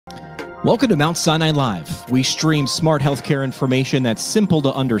Welcome to Mount Sinai Live. We stream smart healthcare information that's simple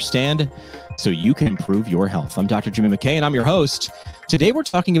to understand so you can improve your health. I'm Dr. Jimmy McKay, and I'm your host. Today, we're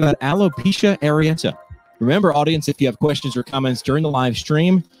talking about alopecia areata. Remember, audience, if you have questions or comments during the live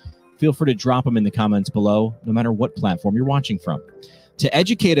stream, feel free to drop them in the comments below, no matter what platform you're watching from. To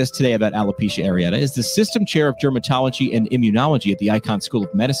educate us today about alopecia areata is the System Chair of Dermatology and Immunology at the Icahn School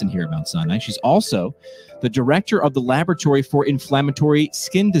of Medicine here at Mount Sinai. She's also the Director of the Laboratory for Inflammatory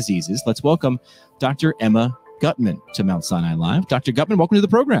Skin Diseases. Let's welcome Dr. Emma Guttman to Mount Sinai Live. Dr. Guttman, welcome to the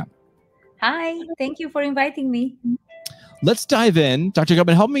program. Hi, thank you for inviting me. Let's dive in. Dr.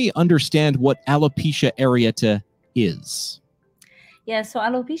 Guttman, help me understand what alopecia areata is. Yeah, so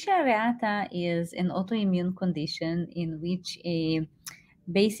alopecia areata is an autoimmune condition in which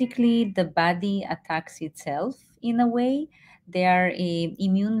basically the body attacks itself in a way. There are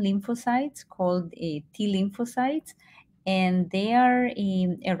immune lymphocytes called T lymphocytes, and they are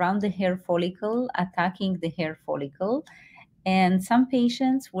around the hair follicle, attacking the hair follicle. And some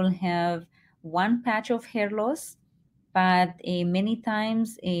patients will have one patch of hair loss, but many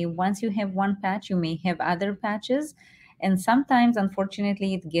times, once you have one patch, you may have other patches. And sometimes,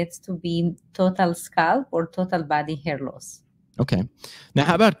 unfortunately, it gets to be total scalp or total body hair loss. Okay. Now,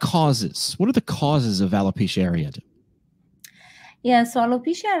 how about causes? What are the causes of alopecia areata? Yeah, so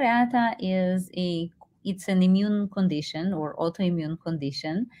alopecia areata it's an immune condition or autoimmune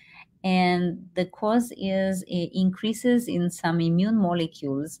condition. And the cause is increases in some immune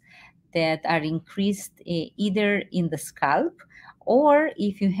molecules that are increased either in the scalp, or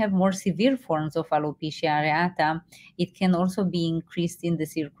if you have more severe forms of alopecia areata, it can also be increased in the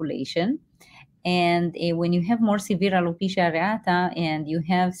circulation. And when you have more severe alopecia areata and you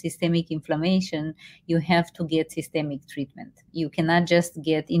have systemic inflammation, you have to get systemic treatment. You cannot just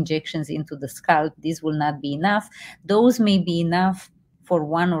get injections into the scalp. This will not be enough. Those may be enough for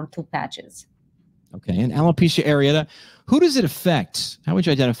one or two patches. Okay, and alopecia areata, who does it affect? How would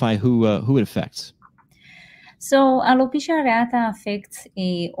you identify who it affects? So alopecia areata affects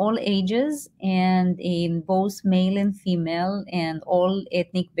all ages and both male and female and all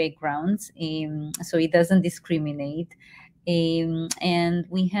ethnic backgrounds. So it doesn't discriminate. And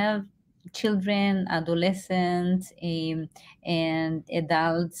we have children, adolescents, and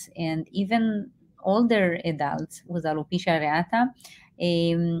adults, and even older adults with alopecia areata.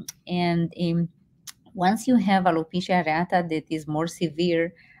 Once you have alopecia areata that is more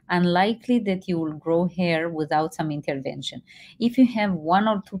severe, unlikely that you will grow hair without some intervention. If you have one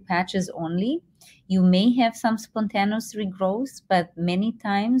or two patches only, you may have some spontaneous regrowth, but many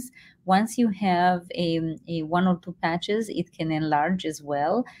times once you have a one or two patches, it can enlarge as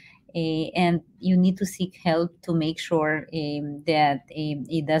well. And you need to seek help to make sure that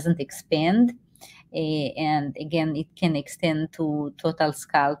it doesn't expand. And again, it can extend to total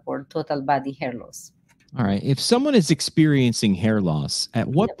scalp or total body hair loss. All right. If someone is experiencing hair loss, at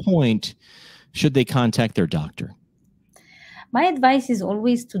what point should they contact their doctor? My advice is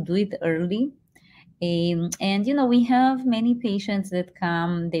always to do it early. And, you know, we have many patients that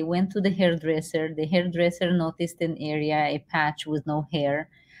come, they went to the hairdresser noticed an area, a patch with no hair.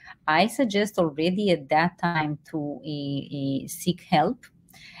 I suggest already at that time to seek help.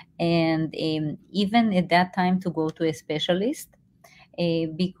 And even at that time to go to a specialist.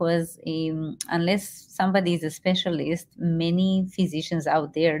 Because unless somebody is a specialist, many physicians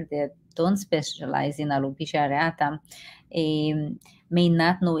out there that don't specialize in alopecia areata may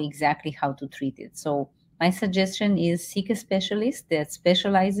not know exactly how to treat it. So my suggestion is seek a specialist that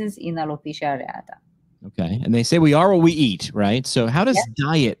specializes in alopecia areata. Okay. And they say we are what we eat, right? So how does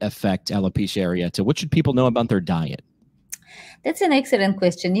diet affect alopecia areata? What should people know about their diet? That's an excellent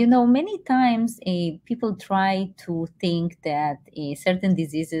question. You know, many times people try to think that certain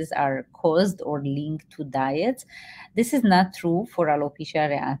diseases are caused or linked to diets. This is not true for alopecia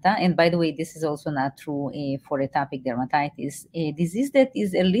areata. And by the way, this is also not true for atopic dermatitis, a disease that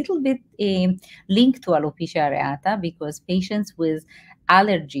is a little bit linked to alopecia areata because patients with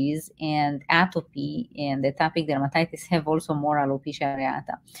allergies and atopy and atopic dermatitis have also more alopecia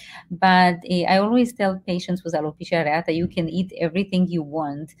areata. But I always tell patients with alopecia areata, you can eat everything you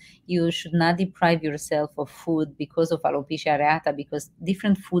want. You should not deprive yourself of food because of alopecia areata, because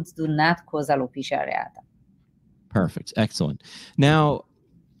different foods do not cause alopecia areata. Perfect. Excellent. Now,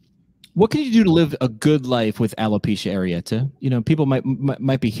 what can you do to live a good life with alopecia areata? You know, people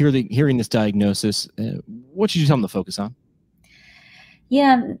might be hearing this diagnosis. What should you tell them to focus on?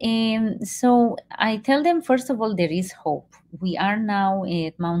 Yeah, so I tell them, first of all, there is hope. We are now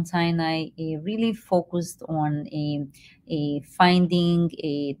at Mount Sinai really focused on finding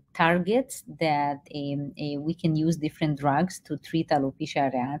targets that we can use different drugs to treat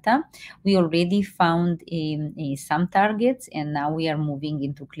alopecia areata. We already found some targets, and now we are moving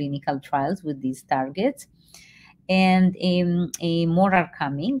into clinical trials with these targets. And more are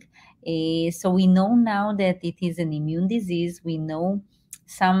coming. So we know now that it is an immune disease. We know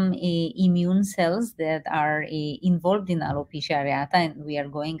some immune cells that are involved in alopecia areata, and we are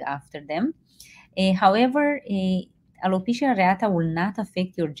going after them. However, alopecia areata will not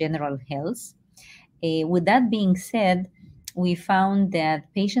affect your general health. With that being said, we found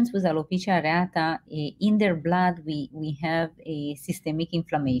that patients with alopecia areata, in their blood, we have a systemic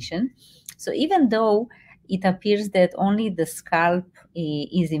inflammation. So even though it appears that only the scalp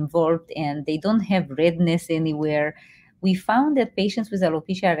is involved and they don't have redness anywhere, we found that patients with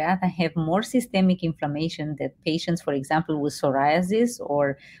alopecia areata have more systemic inflammation than patients, for example, with psoriasis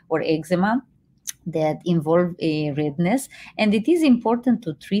or eczema that involve a redness. And it is important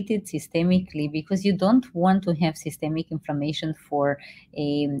to treat it systemically because you don't want to have systemic inflammation for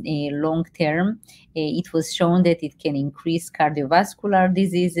a long term. It was shown that it can increase cardiovascular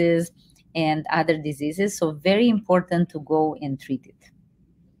diseases and other diseases, so very important to go and treat it.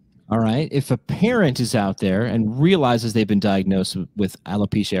 All right. If a parent is out there and realizes they've been diagnosed with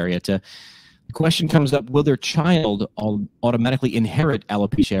alopecia areata, the question comes up, will their child automatically inherit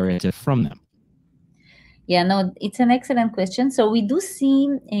alopecia areata from them? Yeah, no, it's an excellent question. So we do see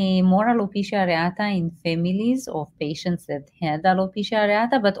more alopecia areata in families of patients that had alopecia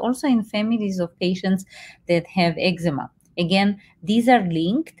areata, but also in families of patients that have eczema. Again, these are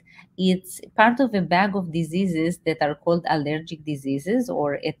linked. It's part of a bag of diseases that are called allergic diseases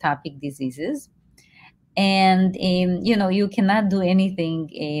or atopic diseases. And you cannot do anything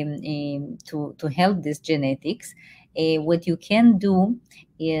to help these genetics. What you can do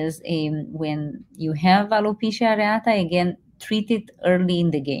is, when you have alopecia areata, again, treat it early in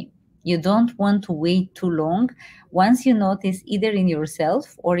the game. You don't want to wait too long. Once you notice either in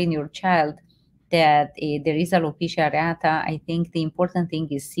yourself or in your child that there is alopecia areata, I think the important thing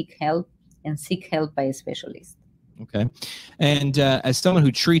is seek help, and seek help by a specialist. Okay. And as someone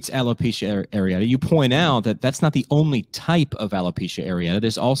who treats alopecia areata, you point out that that's not the only type of alopecia areata.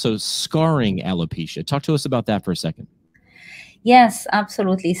 There's also scarring alopecia. Talk to us about that for a second. Yes,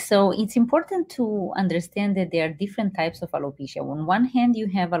 absolutely. So it's important to understand that there are different types of alopecia. On one hand, you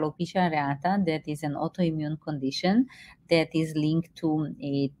have alopecia areata, that is an autoimmune condition that is linked to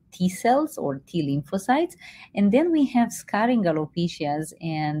T cells or T lymphocytes. And then we have scarring alopecias.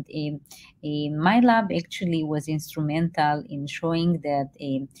 And my lab actually was instrumental in showing that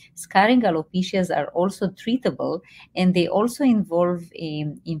scarring alopecias are also treatable, and they also involve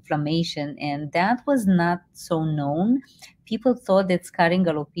inflammation. And that was not so known. People thought that scarring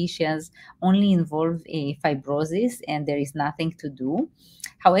alopecias only involve a fibrosis and there is nothing to do.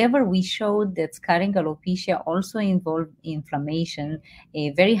 However, we showed that scarring alopecia also involved inflammation,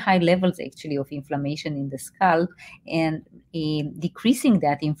 very high levels actually of inflammation in the scalp, and decreasing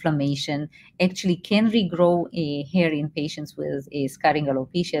that inflammation actually can regrow hair in patients with scarring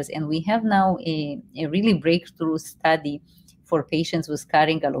alopecias. And we have now a really breakthrough study for patients with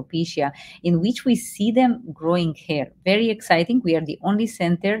scarring alopecia, in which we see them growing hair. Very exciting. We are the only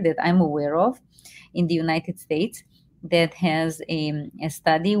center that I'm aware of in the United States that has a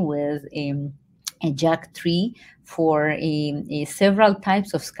study with a JAK3 for several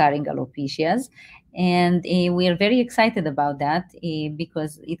types of scarring alopecias. And we are very excited about that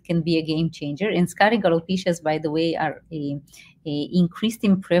because it can be a game changer. And scarring alopecias, by the way, are increased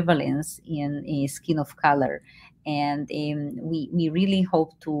in prevalence in skin of color. And we really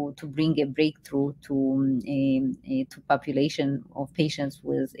hope to bring a breakthrough to population of patients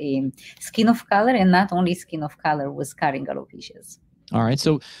with skin of color, and not only skin of color, with scarring alopecias. All right.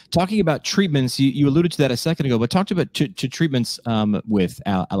 So talking about treatments, you alluded to that a second ago, but talked about to treatments with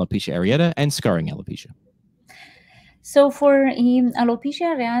alopecia areata and scarring alopecia. So for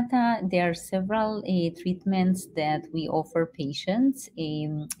alopecia areata, there are several treatments that we offer patients.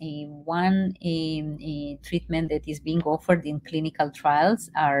 One treatment that is being offered in clinical trials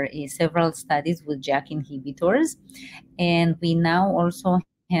are several studies with JAK inhibitors. And we now also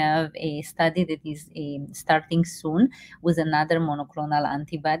have a study that is starting soon with another monoclonal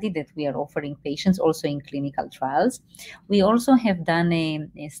antibody that we are offering patients also in clinical trials. We also have done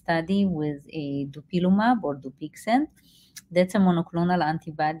a study with a dupilumab or Dupixent, That's a monoclonal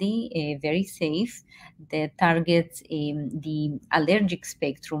antibody, very safe, that targets the allergic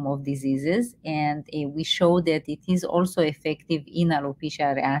spectrum of diseases. And we show that it is also effective in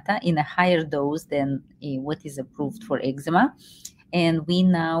alopecia areata in a higher dose than what is approved for eczema. And we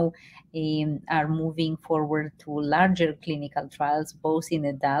now are moving forward to larger clinical trials, both in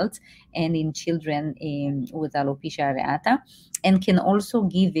adults and in children with alopecia areata, and can also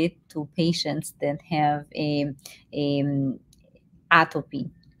give it to patients that have atopy,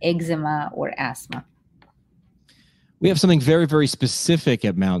 eczema, or asthma. We have something very, very specific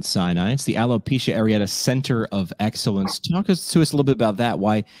at Mount Sinai. It's the Alopecia Areata Center of Excellence. Talk to us a little bit about that,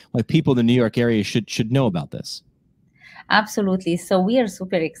 why people in the New York area should know about this. Absolutely. So we are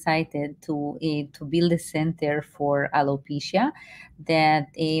super excited to build a center for alopecia that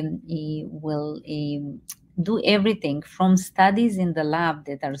will do everything from studies in the lab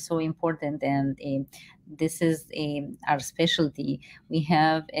that are so important, and this is our specialty. We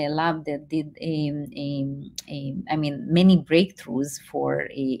have a lab that did many breakthroughs for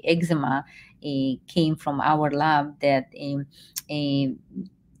eczema came from our lab that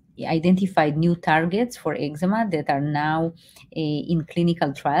identified new targets for eczema that are now in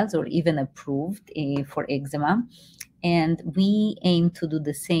clinical trials or even approved for eczema. And we aim to do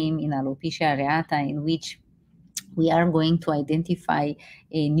the same in alopecia areata, in which we are going to identify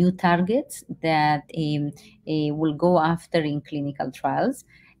new targets that will go after in clinical trials.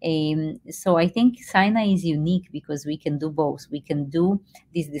 So I think Sinai is unique because we can do both. We can do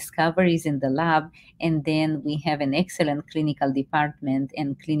these discoveries in the lab, and then we have an excellent clinical department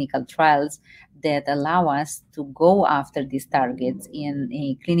and clinical trials that allow us to go after these targets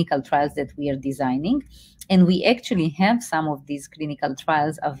in clinical trials that we are designing. And we actually have some of these clinical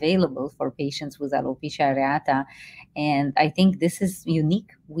trials available for patients with alopecia areata. And I think this is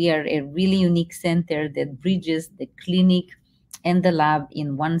unique. We are a really unique center that bridges the clinic and the lab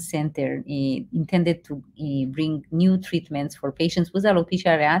in one center, intended to bring new treatments for patients with alopecia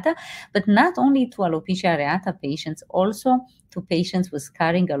areata, but not only to alopecia areata patients, also to patients with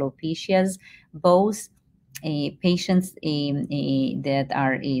scarring alopecias, both patients that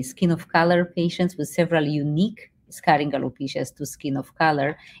are skin of color patients with several unique scarring alopecias to skin of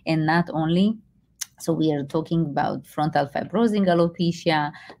color, and not only. So we are talking about frontal fibrosing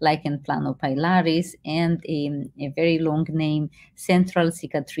alopecia, lichen planopilaris, and a very long name, central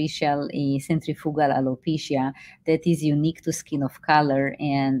cicatricial centrifugal alopecia, that is unique to skin of color.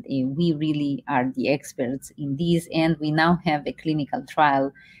 And we really are the experts in these. And we now have a clinical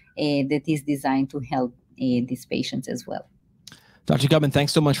trial that is designed to help these patients as well. Dr. Guttman,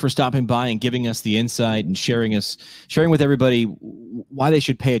 thanks so much for stopping by and giving us the insight and sharing with everybody why they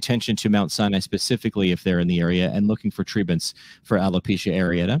should pay attention to Mount Sinai specifically if they're in the area and looking for treatments for alopecia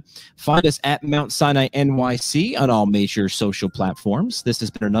areata. Find us at Mount Sinai NYC on all major social platforms. This has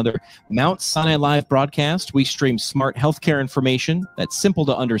been another Mount Sinai Live broadcast. We stream smart healthcare information that's simple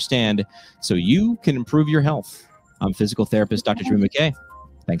to understand so you can improve your health. I'm physical therapist Dr. Jimmy McKay.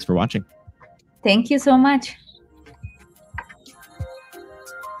 Thanks for watching. Thank you so much.